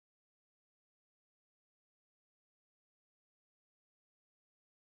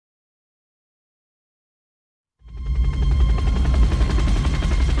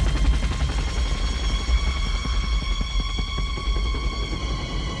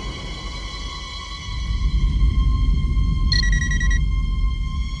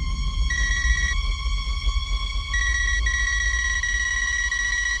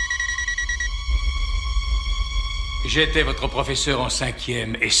J'étais votre professeur en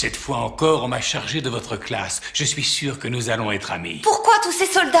 5e, et cette fois encore, on m'a chargé de votre classe. Je suis sûr que nous allons être amis. Pourquoi tous ces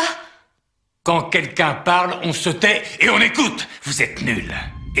soldats? Quand quelqu'un parle, on se tait et on écoute. Vous êtes nuls.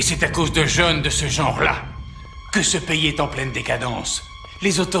 Et c'est à cause de jeunes de ce genre-là que ce pays est en pleine décadence.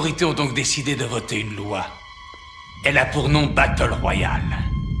 Les autorités ont donc décidé de voter une loi. Elle a pour nom Battle Royale.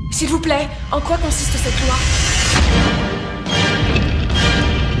 S'il vous plaît, en quoi consiste cette loi?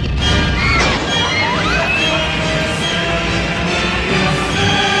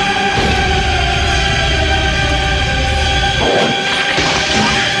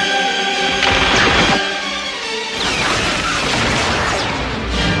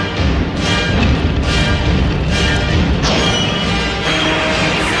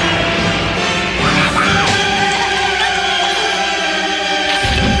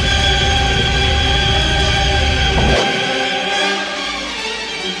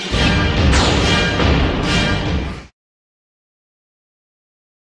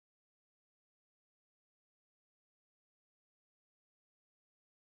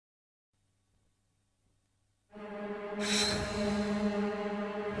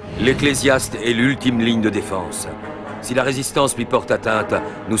 L'Ecclésiaste est l'ultime ligne de défense. Si la résistance lui porte atteinte,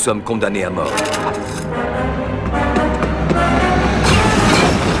 nous sommes condamnés à mort.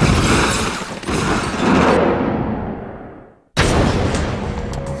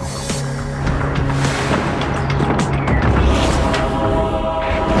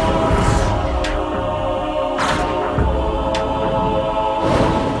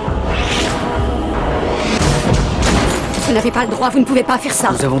 Vous n'avez pas le droit, vous ne pouvez pas faire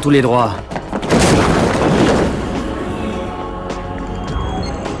ça. Nous avons tous les droits.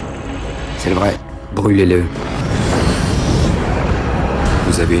 C'est le vrai. Brûlez-le.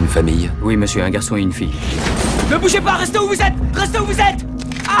 Vous avez une famille? Oui, monsieur, un garçon et une fille. Ne bougez pas, restez où vous êtes! Restez où vous êtes!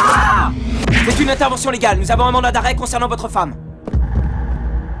 Ah! C'est une intervention légale, nous avons un mandat d'arrêt concernant votre femme.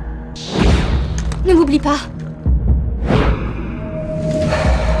 Ne m'oublie pas.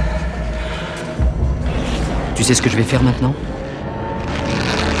 Tu sais ce que je vais faire maintenant?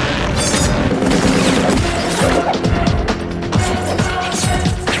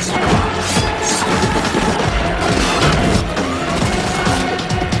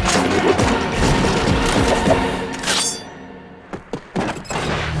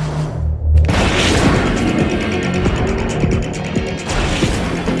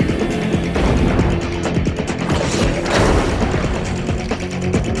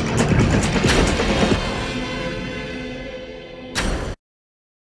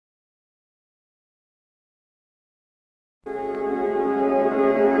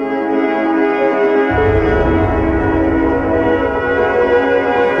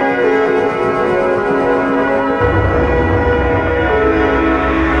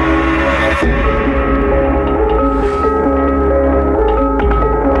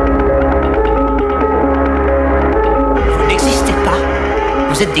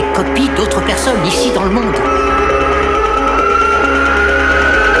 Vous êtes des copies d'autres personnes ici dans le monde.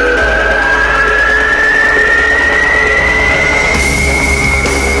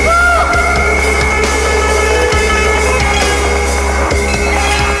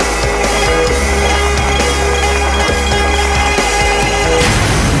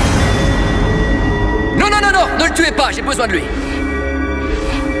 Non, non, non, non! Ne le tuez pas, j'ai besoin de lui!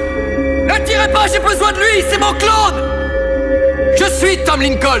 Ne tirez pas, j'ai besoin de lui! C'est mon clone! Je suis Tom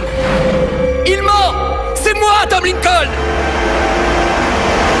Lincoln! Il ment! C'est moi, Tom Lincoln!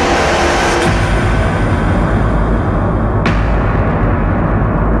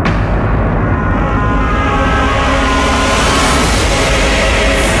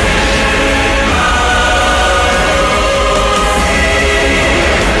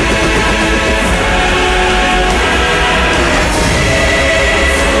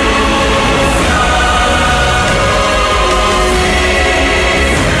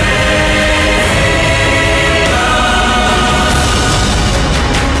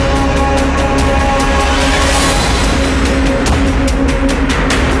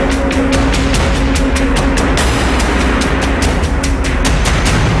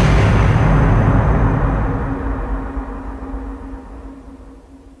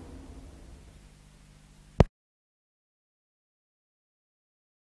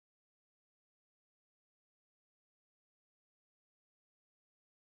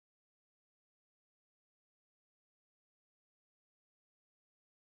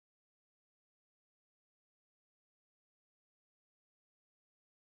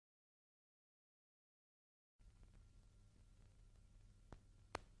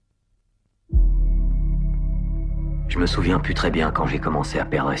 Je me souviens plus très bien quand j'ai commencé à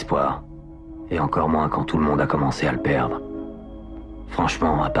perdre espoir. Et encore moins quand tout le monde a commencé à le perdre.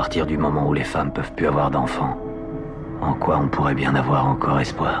 Franchement, à partir du moment où les femmes peuvent plus avoir d'enfants, en quoi on pourrait bien avoir encore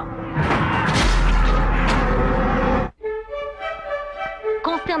espoir?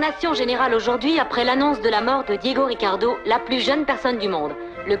 Consternation générale aujourd'hui après l'annonce de la mort de Diego Ricardo, la plus jeune personne du monde.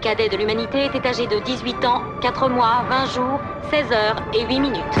 Le cadet de l'humanité était âgé de 18 ans, 4 mois, 20 jours, 16 heures et 8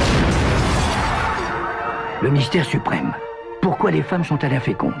 minutes. Le mystère suprême. Pourquoi les femmes sont à la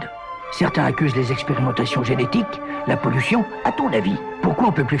féconde? Certains accusent les expérimentations génétiques, la pollution. À ton avis, pourquoi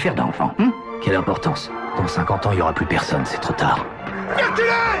on peut plus faire d'enfants? Quelle importance? Dans 50 ans, il y aura plus personne, c'est trop tard. Circulez!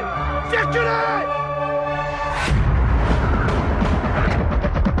 Circulez!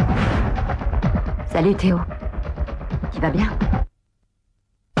 Salut Théo. Tu vas bien?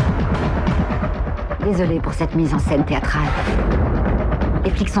 Désolée pour cette mise en scène théâtrale.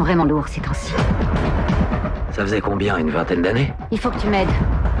 Les flics sont vraiment lourds ces temps-ci. Ça faisait combien, une vingtaine d'années? Il faut que tu m'aides.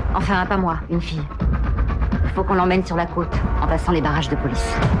 Enfin, pas moi, une fille. Il faut qu'on l'emmène sur la côte, en passant les barrages de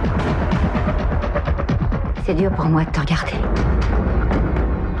police. C'est dur pour moi de te regarder.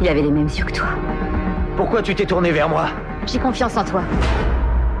 Il avait les mêmes yeux que toi. Pourquoi tu t'es tourné vers moi? J'ai confiance en toi.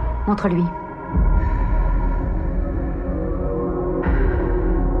 Montre-lui.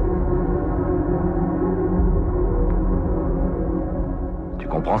 Tu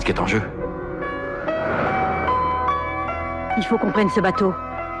comprends ce qui est en jeu? Il faut qu'on prenne ce bateau.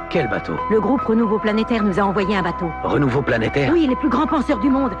 Quel bateau? Le groupe Renouveau Planétaire nous a envoyé un bateau. Renouveau Planétaire? Oui, les plus grands penseurs du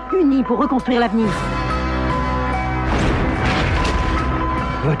monde, unis pour reconstruire l'avenir.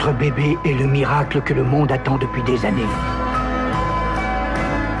 Votre bébé est le miracle que le monde attend depuis des années.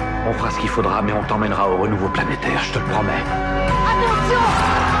 On fera ce qu'il faudra, mais on t'emmènera au Renouveau Planétaire, je te le promets. Attention!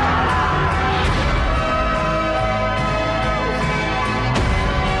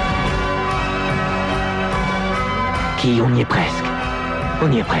 On y est presque.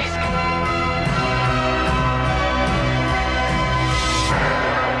 On y est presque.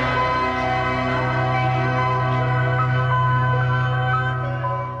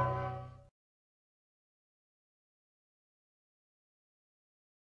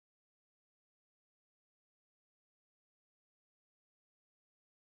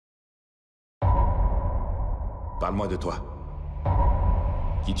 Parle-moi de toi.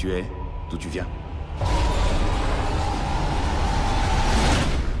 Qui tu es, d'où tu viens.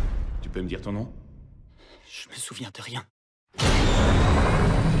 Tu peux me dire ton nom? Je me souviens de rien.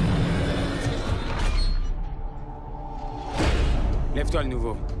 Lève-toi le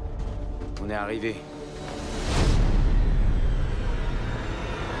nouveau. On est arrivé.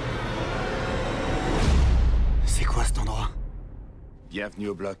 C'est quoi cet endroit? Bienvenue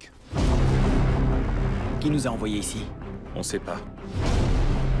au bloc. Qui nous a envoyés ici? On sait pas.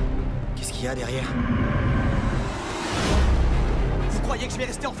 Qu'est-ce qu'il y a derrière? Vous croyez que je vais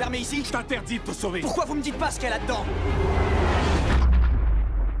rester enfermé ici? Je t'interdis de te sauver. Pourquoi vous me dites pas ce qu'il y a là-dedans?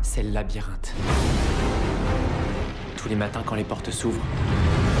 C'est le labyrinthe. Tous les matins quand les portes s'ouvrent,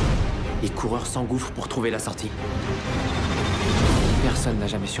 les coureurs s'engouffrent pour trouver la sortie. Personne n'a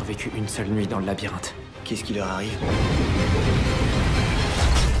jamais survécu une seule nuit dans le labyrinthe. Qu'est-ce qui leur arrive?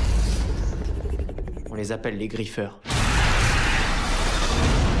 On les appelle les griffeurs.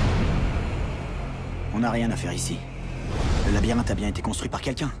 On n'a rien à faire ici. Le labyrinthe a bien été construit par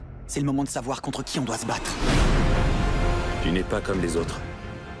quelqu'un. C'est le moment de savoir contre qui on doit se battre. Tu n'es pas comme les autres.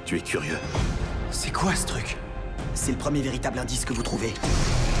 Tu es curieux. C'est quoi ce truc? C'est le premier véritable indice que vous trouvez.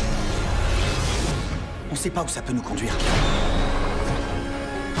 On sait pas où ça peut nous conduire.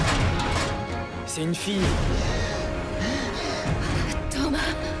 C'est une fille. Thomas.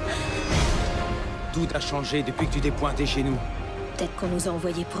 Tout a changé depuis que tu t'es pointé chez nous. Peut-être qu'on nous a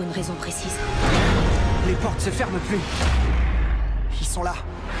envoyés pour une raison précise. Les portes se ferment plus. Ils sont là.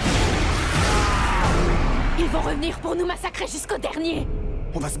 Ils vont revenir pour nous massacrer jusqu'au dernier.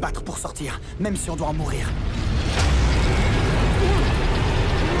 On va se battre pour sortir, même si on doit en mourir.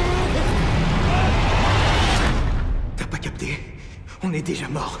 T'as pas capté? On est déjà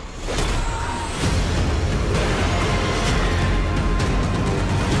mort.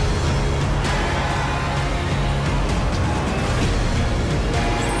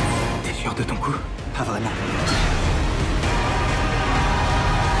 T'es sûr de ton coup? Pas vraiment.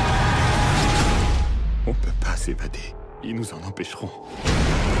 On peut pas s'évader. Ils nous en empêcheront.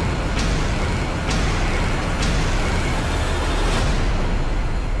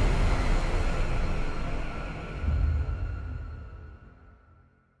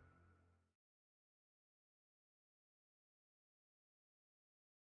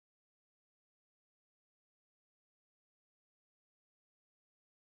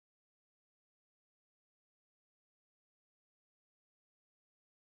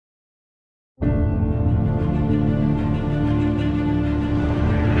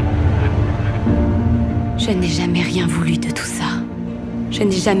 Je n'ai jamais rien voulu de tout ça. Je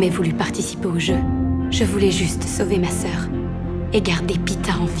n'ai jamais voulu participer au jeu. Je voulais juste sauver ma sœur et garder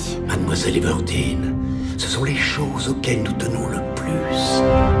Pita en vie. Mademoiselle Everdeen, ce sont les choses auxquelles nous tenons le plus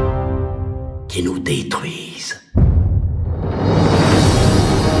qui nous détruisent.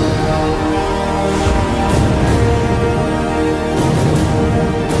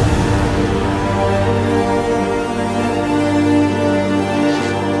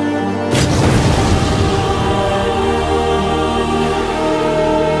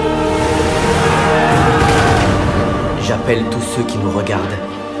 J'appelle tous ceux qui nous regardent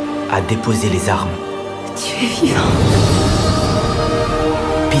à déposer les armes. Tu es vivant.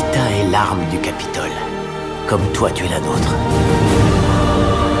 Pita est l'arme du Capitole, comme toi tu es la nôtre.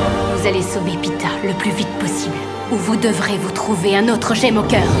 Vous allez sauver Pita le plus vite possible, ou vous devrez vous trouver un autre gemme au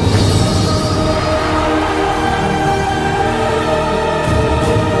cœur.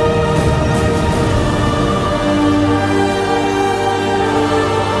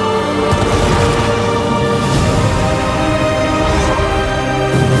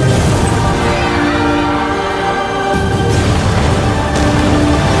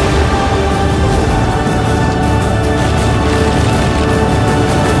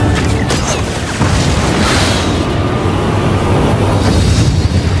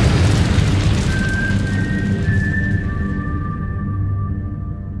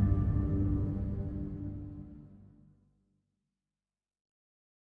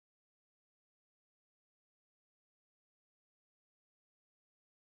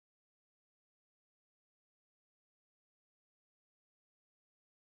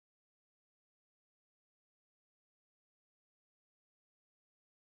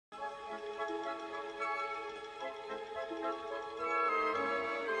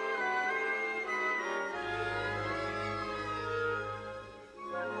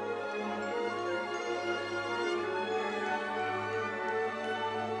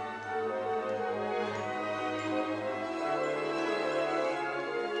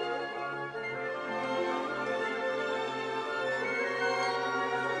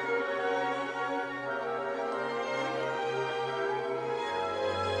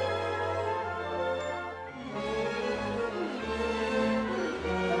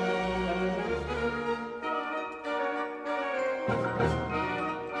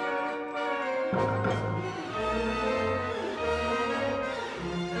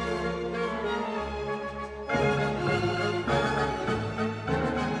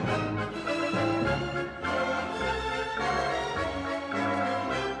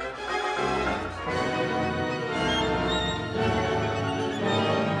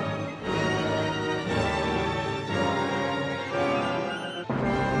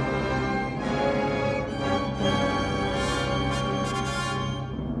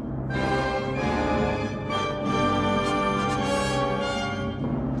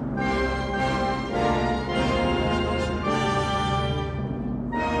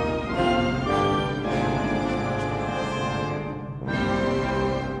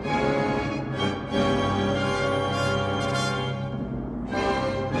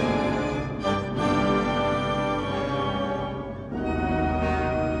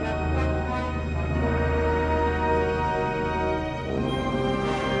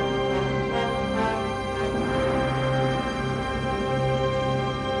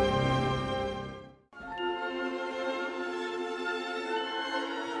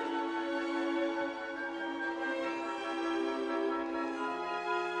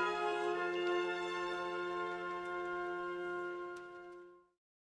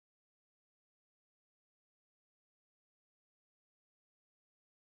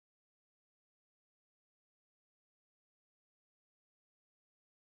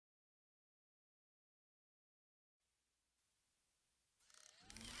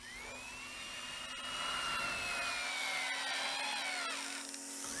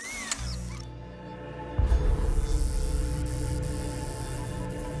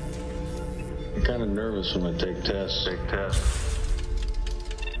 I'm kind of nervous when I take tests.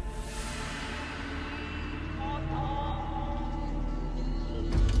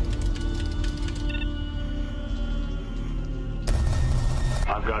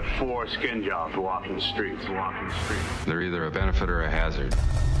 I've got 4 skin jobs walking the streets. They're either a benefit or a hazard.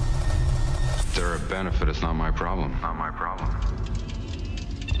 If they're a benefit, it's not my problem.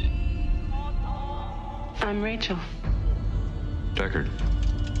 I'm Rachel. Deckard.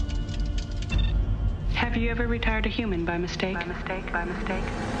 Have you ever retired a human by mistake?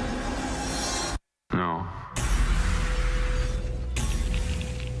 No.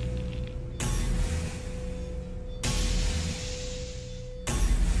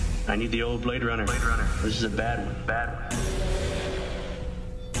 I need the old Blade Runner. This is a bad one.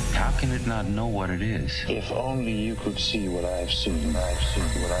 How can it not know what it is? If only you could see what I've seen.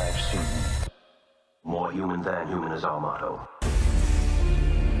 More human than human is our motto.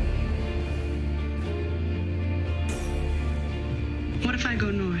 What if I go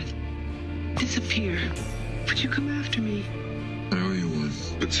north? Disappear. Would you come after me? I owe you one,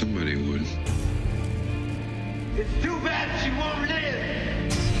 but somebody would. It's too bad she won't live!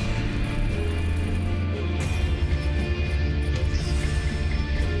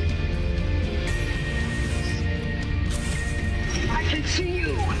 I can see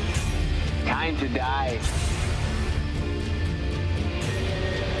you! Time to die.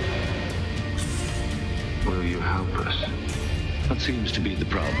 Will you help us? What seems to be the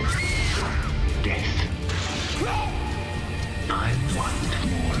problem? Death. I want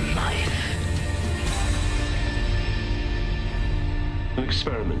more life. An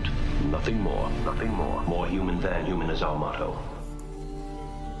experiment. Nothing more. More human than human is our motto.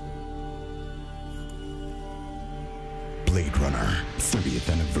 Blade Runner 30th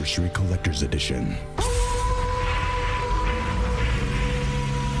Anniversary Collector's Edition.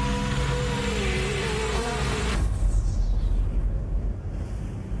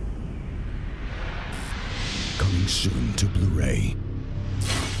 Coming soon to Blu-ray.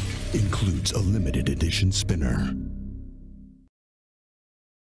 Includes a limited edition spinner.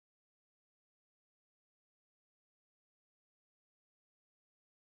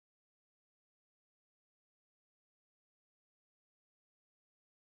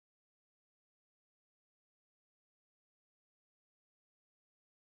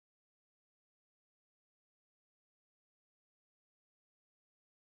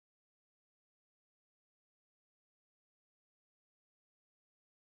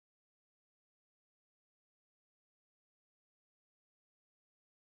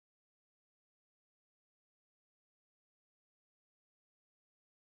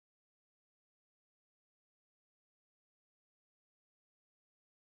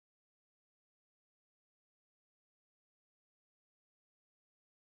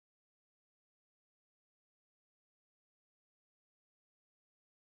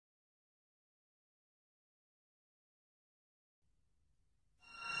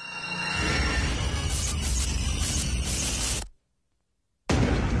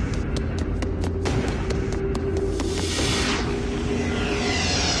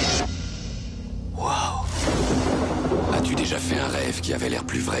 J'ai fait un rêve qui avait l'air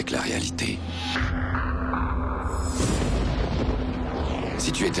plus vrai que la réalité.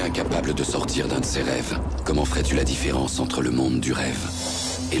 Si tu étais incapable de sortir d'un de ces rêves, comment ferais-tu la différence entre le monde du rêve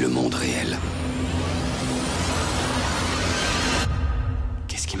et le monde réel?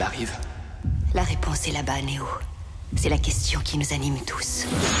 Qu'est-ce qui m'arrive? La réponse est là-bas, Néo. C'est la question qui nous anime tous.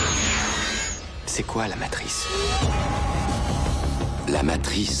 C'est quoi la matrice? La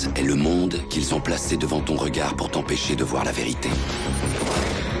matrice est le monde qu'ils ont placé devant ton regard pour t'empêcher de voir la vérité.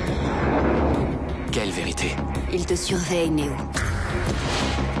 Quelle vérité? Ils te surveillent, Néo.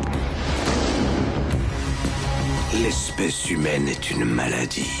 L'espèce humaine est une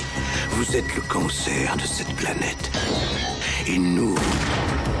maladie. Vous êtes le cancer de cette planète. Et nous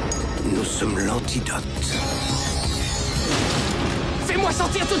sommes l'antidote. Fais-moi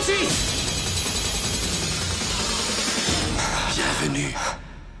sortir tout de suite! Bienvenue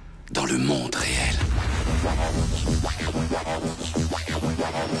dans le monde réel.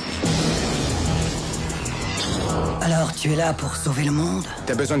 Alors, tu es là pour sauver le monde?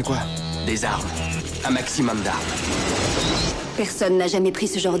 T'as besoin de quoi? Des armes. Un maximum d'armes. Personne n'a jamais pris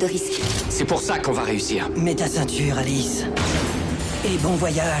ce genre de risque. C'est pour ça qu'on va réussir. Mets ta ceinture, Alice. Et bon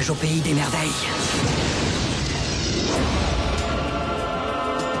voyage au pays des merveilles.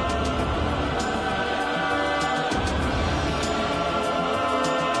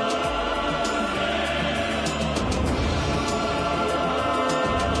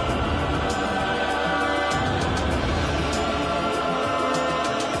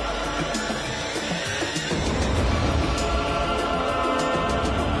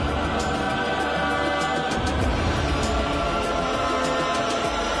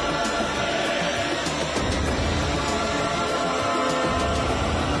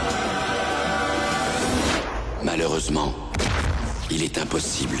 Malheureusement, il est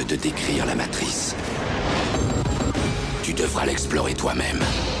impossible de décrire la matrice. Tu devras l'explorer toi-même.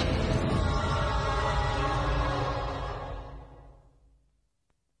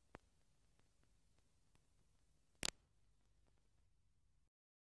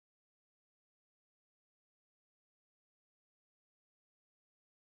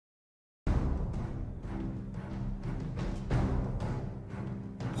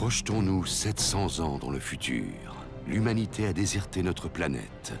 Projetons-nous 700 ans dans le futur. L'humanité a déserté notre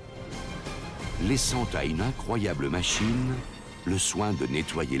planète, laissant à une incroyable machine le soin de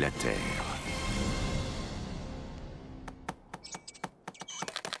nettoyer la Terre.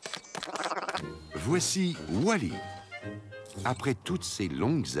 Voici Wall-E. Après toutes ces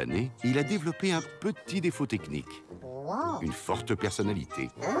longues années, il a développé un petit défaut technique. Une forte personnalité.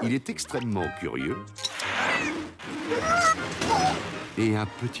 Il est extrêmement curieux et un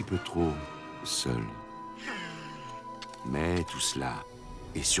petit peu trop seul. Mais tout cela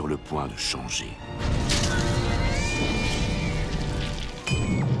est sur le point de changer.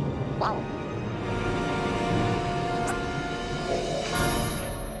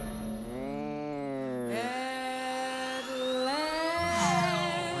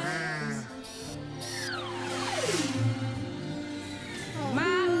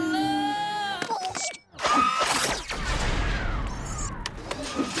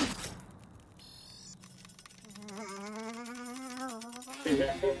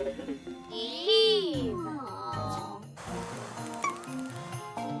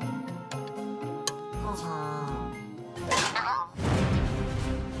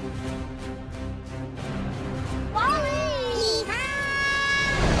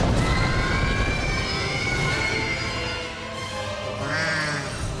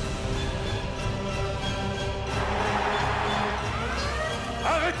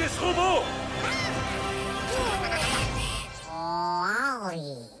 Arrêtez ce robot!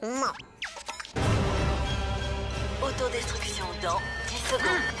 Autodestruction dans 10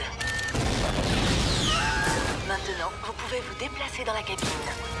 secondes. Maintenant, vous pouvez vous déplacer dans la cabine.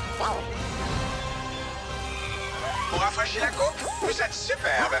 Pour rafraîchir la coupe, vous êtes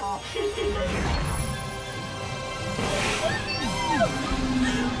superbe.